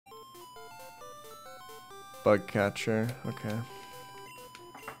Bug catcher. Okay.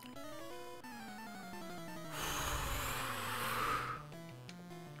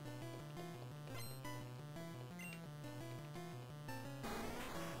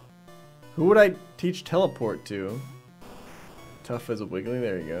 Who would I teach teleport to? Tough as a wiggly,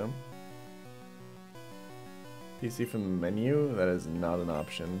 there you go. PC from the menu? That is not an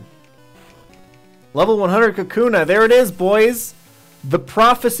option. Level 100 Kakuna, there it is, boys! The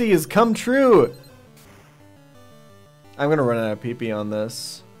prophecy has come true! I'm gonna run out of PP on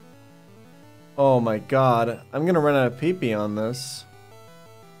this. Oh my god, I'm gonna run out of PP on this.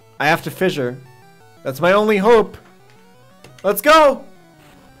 I have to fissure. That's my only hope! Let's go!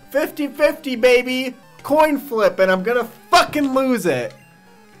 50-50, baby! Coin flip, and I'm gonna fucking lose it!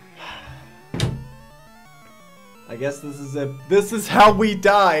 I guess this is it. This is how we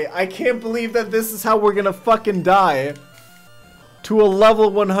die. I can't believe that this is how we're gonna fucking die. To a level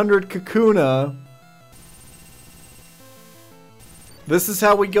 100 Kakuna. This is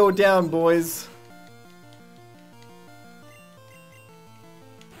how we go down, boys.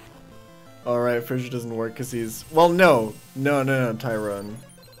 Alright, Fissure doesn't work because he's... Well, no, Tyrone.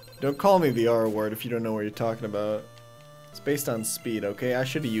 Don't call me the R word if you don't know what you're talking about. It's based on speed, okay? I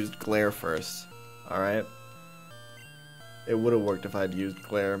should have used Glare first. Alright? It would have worked if I'd used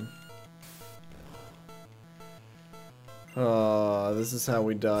Glare. Oh, this is how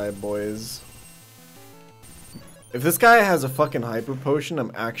we die, boys. If this guy has a fucking Hyper Potion,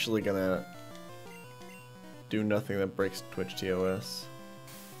 I'm actually gonna do nothing that breaks Twitch TOS.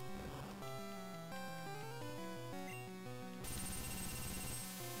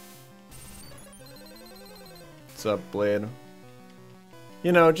 What's up, Blade?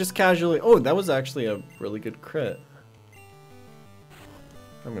 You know, just casually... Oh, that was actually a really good crit.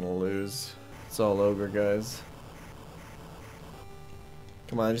 I'm gonna lose. It's all ogre, guys.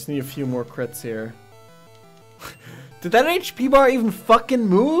 Come on, I just need a few more crits here. Did that HP bar even fucking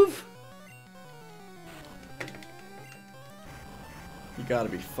move? You gotta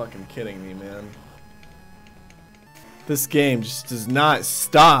be fucking kidding me, man. This game just does not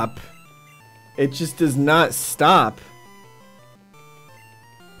stop. It just does not stop.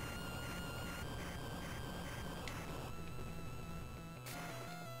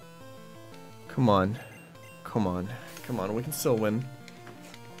 Come on. Come on. Come on, we can still win.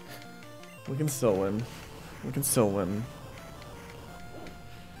 We can still win. We can still win.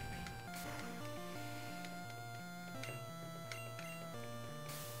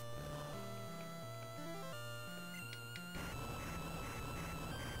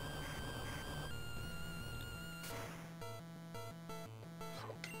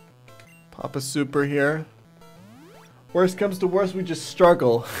 Pop a super here. Worst comes to worst, we just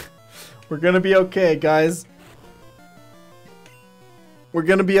struggle. We're gonna be okay, guys. We're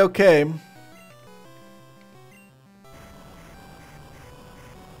gonna be okay.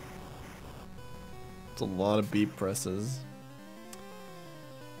 It's a lot of beat presses.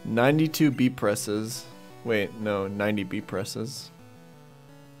 92 beat presses. Wait, no, 90 beat presses.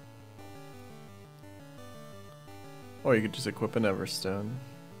 Or you could just equip an Everstone.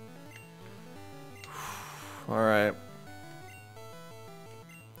 Alright.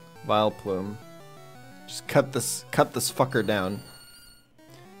 Vile Plume. Just cut this fucker down.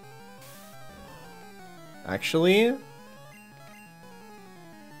 Actually,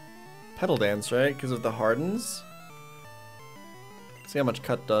 Petal Dance, right? Because of the hardens. See how much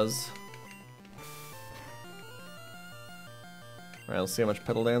cut does. Alright, let's see how much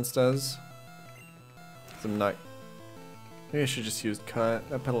Petal Dance does. I'm not... Maybe I should just use cut.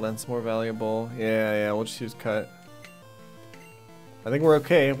 That Petal Dance is more valuable. Yeah, we'll just use cut. I think we're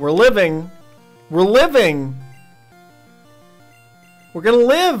okay. We're living! We're living! We're gonna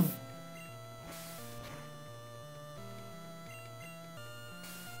live!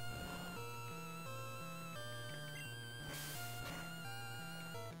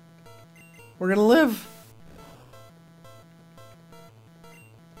 We're gonna live!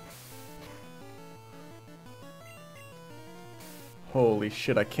 Holy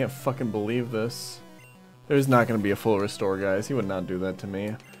shit, I can't fucking believe this. There's not gonna be a full restore, guys. He would not do that to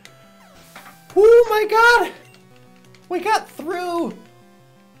me. Oh my god! We got through!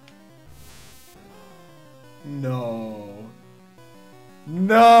 No.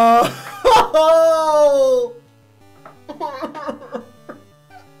 No!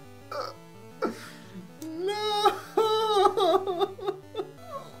 No!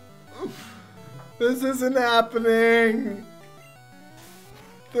 This isn't happening!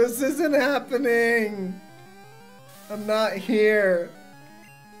 This isn't happening! I'm not here.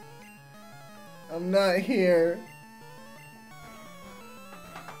 I'm not here.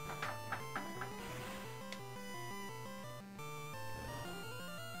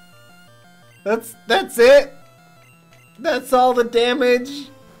 That's it? That's all the damage?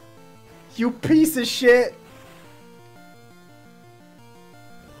 You piece of shit.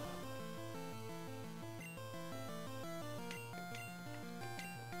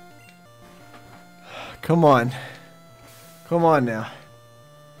 Come on. Come on now.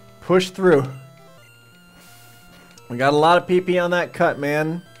 Push through. We got a lot of PP on that cut,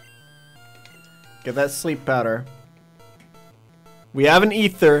 man. Get that sleep powder. We have an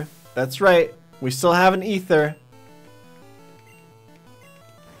ether. That's right. We still have an ether.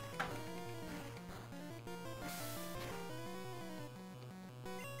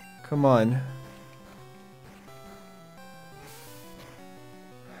 Come on.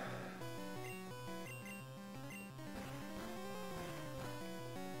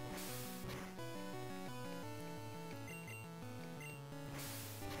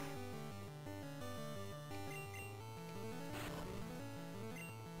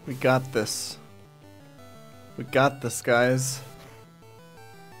 We got this. We got this, guys.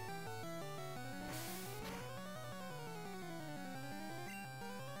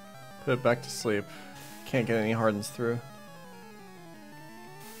 Put it back to sleep. Can't get any hardens through.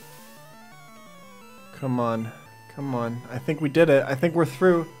 Come on. Come on. I think we did it. I think we're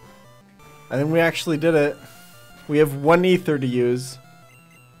through. I think we actually did it. We have one ether to use.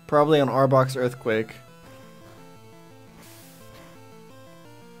 Probably on Arbok's Earthquake.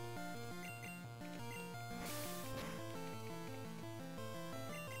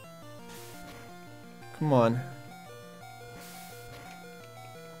 Come on.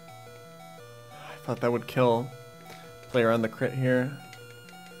 I thought that would kill. Play around the crit here.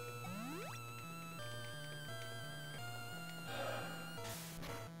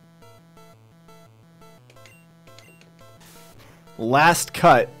 Last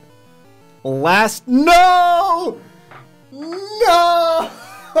cut. Last. No! No!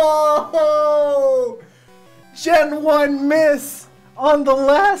 Gen 1 miss on the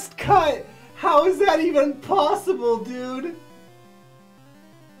last cut. How is that even possible, dude?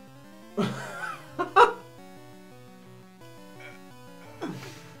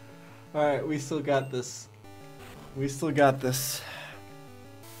 Alright, we still got this. We still got this.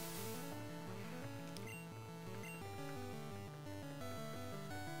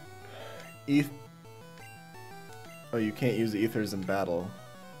 Oh, you can't use ethers in battle.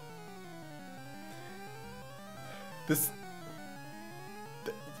 This...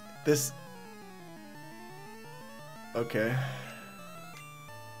 Okay.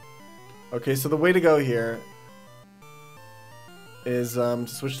 Okay, so the way to go here is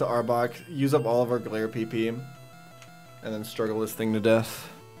switch to Arbok, use up all of our glare PP, and then struggle this thing to death.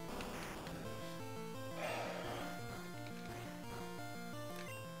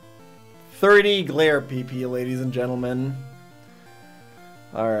 $30 glare PP, ladies and gentlemen.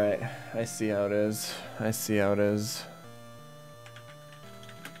 Alright, I see how it is. I see how it is.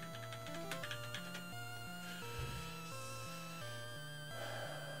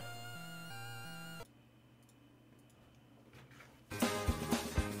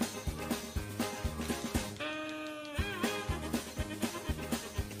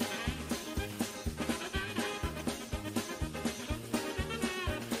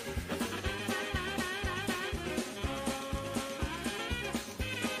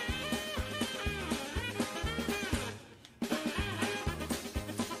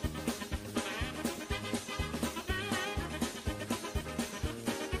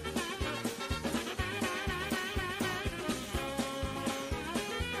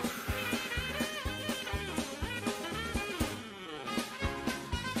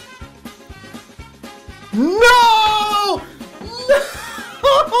 No!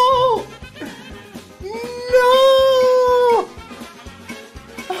 No! No!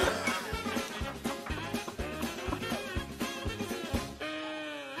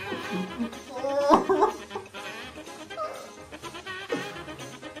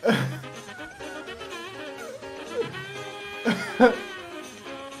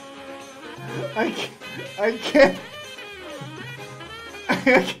 I can't.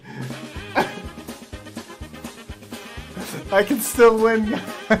 I can still win.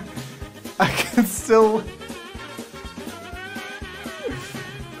 I can still.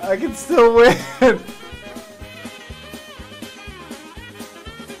 I can still win.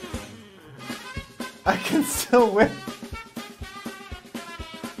 I can still win.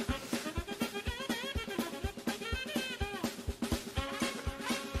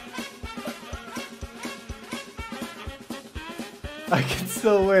 I can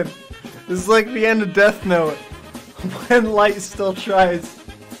still win. This is like the end of Death Note. When Light still tries.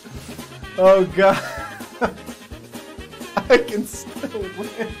 Oh god. I can still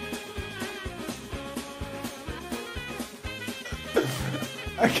win.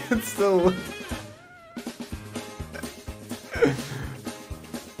 I can still...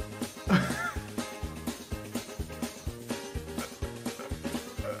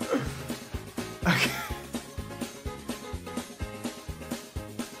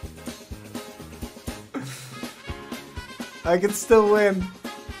 I can still win.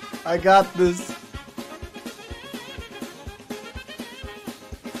 I got this.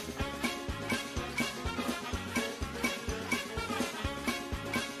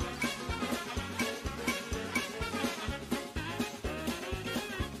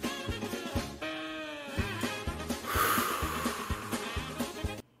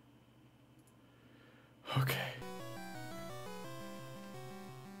 Okay.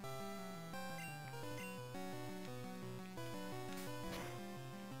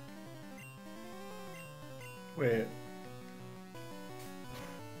 Wait.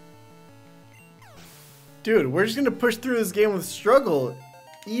 Dude, we're just gonna push through this game with struggle.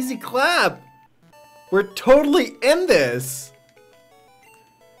 Easy clap. We're totally in this.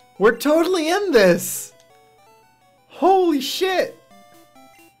 We're totally in this. Holy shit.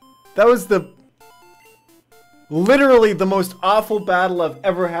 That was literally the most awful battle I've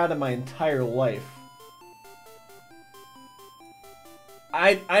ever had in my entire life.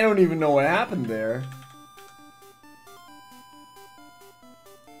 I don't even know what happened there.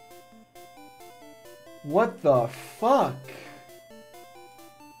 What the fuck?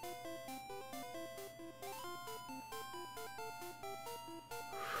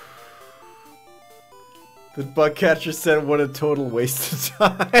 The bug catcher said, what a total waste of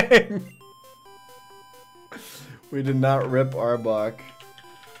time. We did not rip Arbok.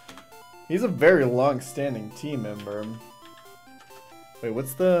 He's a very long-standing team member. Wait,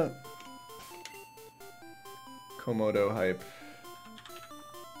 what's the Komodo hype?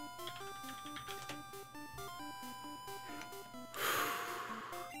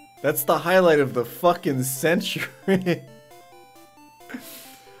 That's the highlight of the fucking century.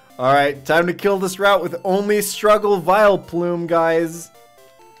 Alright, time to kill this route with only struggle Vileplume, guys.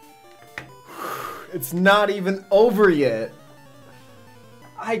 It's not even over yet.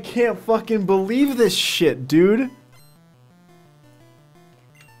 I can't fucking believe this shit, dude.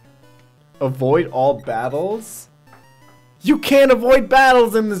 Avoid all battles? You can't avoid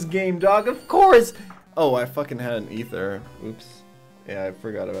battles in this game, dog. Of course. Oh, I fucking had an ether. Oops. Yeah, I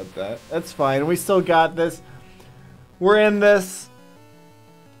forgot about that. That's fine. We still got this. We're in this.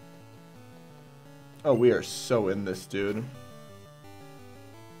 Oh, we are so in this, dude.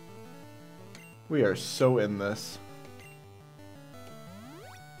 We are so in this.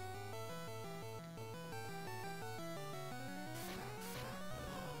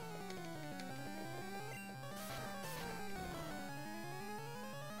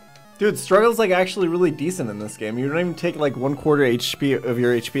 Dude, struggle's like actually really decent in this game. You don't even take like 1/4 HP of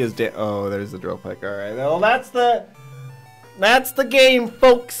your HP as oh, there's the drill pick. Alright, well that's the game,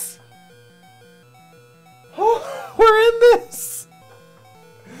 folks. Oh, we're in this.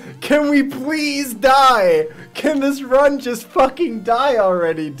 Can we please die? Can this run just fucking die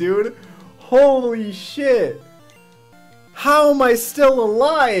already, dude? Holy shit. How am I still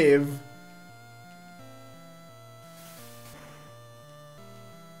alive?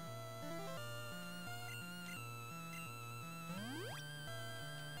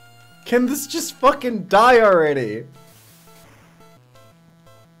 Can this just fucking die already?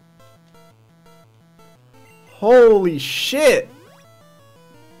 Holy shit!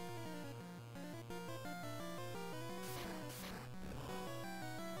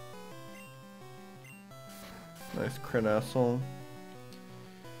 Nice crit asshole.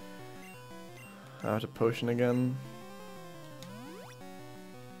 Out of potion again.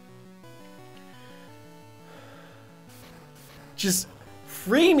 Just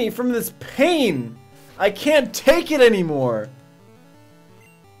free me from this pain! I can't take it anymore!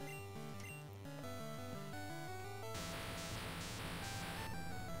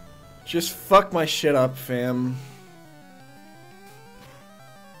 Just fuck my shit up, fam.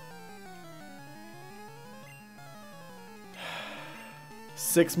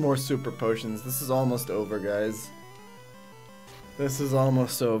 Six more super potions. This is almost over, guys. This is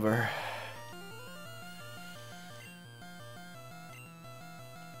almost over.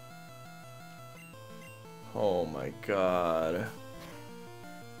 Oh my god.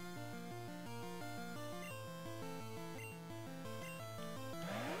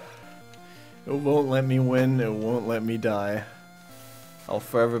 It won't let me win, it won't let me die. I'll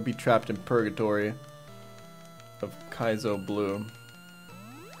forever be trapped in purgatory of Kaizo Blue.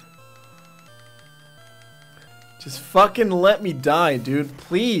 Just fucking let me die, dude,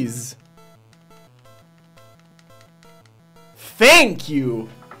 please. Thanks! Thank you!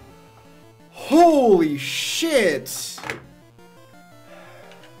 Holy shit!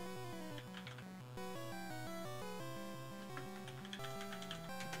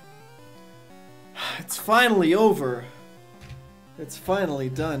 It's finally over. It's finally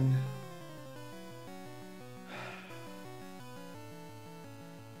done.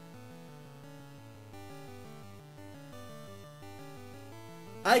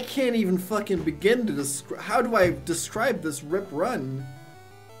 I can't even fucking begin to describe. How do I describe this rip run?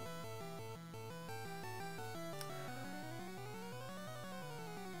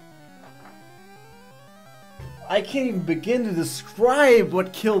 I can't even begin to describe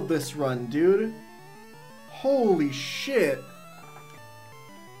what killed this run, dude. Holy shit.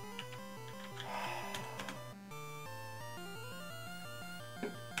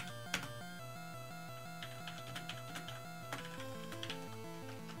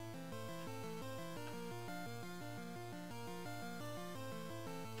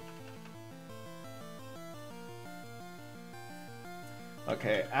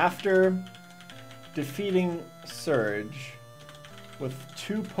 Okay, after defeating Surge with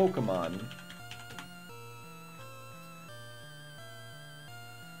 2 Pokemon,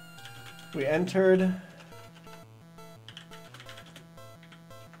 we entered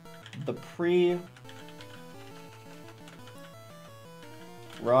the pre-Rock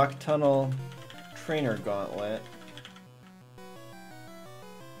Tunnel Trainer Gauntlet.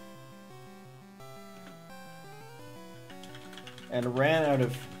 And ran out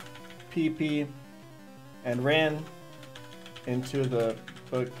of PP and ran into the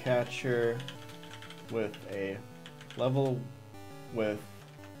boat catcher with a level 100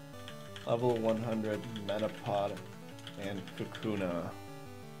 Metapod and Kakuna.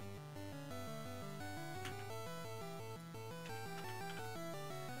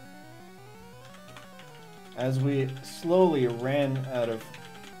 As we slowly ran out of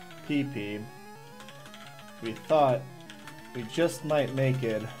PP, we thought we just might make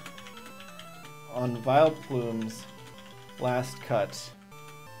it on Vileplume's last cut,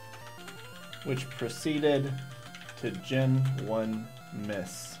 which proceeded to Gen 1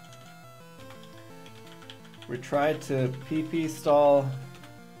 miss. We tried to PP stall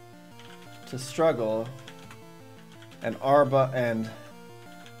to struggle, and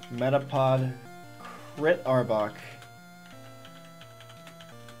Metapod crit Arbok.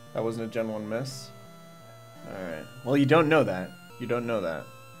 That wasn't a Gen 1 miss? Alright. Well, you don't know that. You don't know that.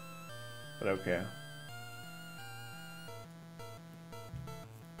 But okay.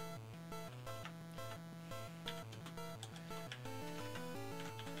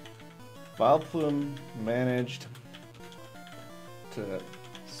 Vileplume managed to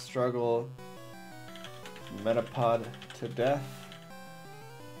struggle Metapod to death.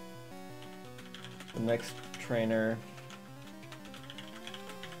 The next trainer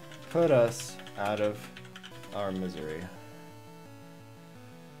put us out of our misery.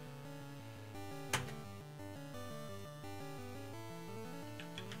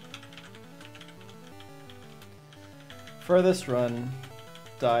 Furthest run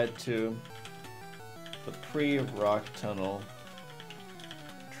died to the pre-Rock Tunnel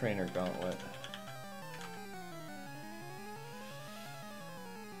Trainer Gauntlet.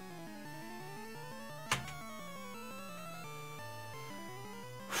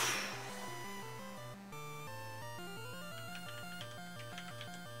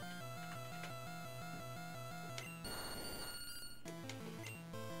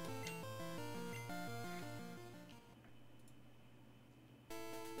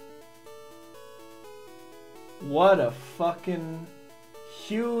 What a fucking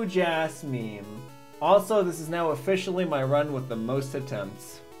huge ass meme. Also, this is now officially my run with the most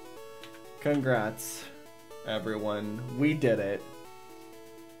attempts. Congrats, everyone. We did it.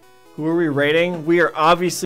 Who are we rating? We are obviously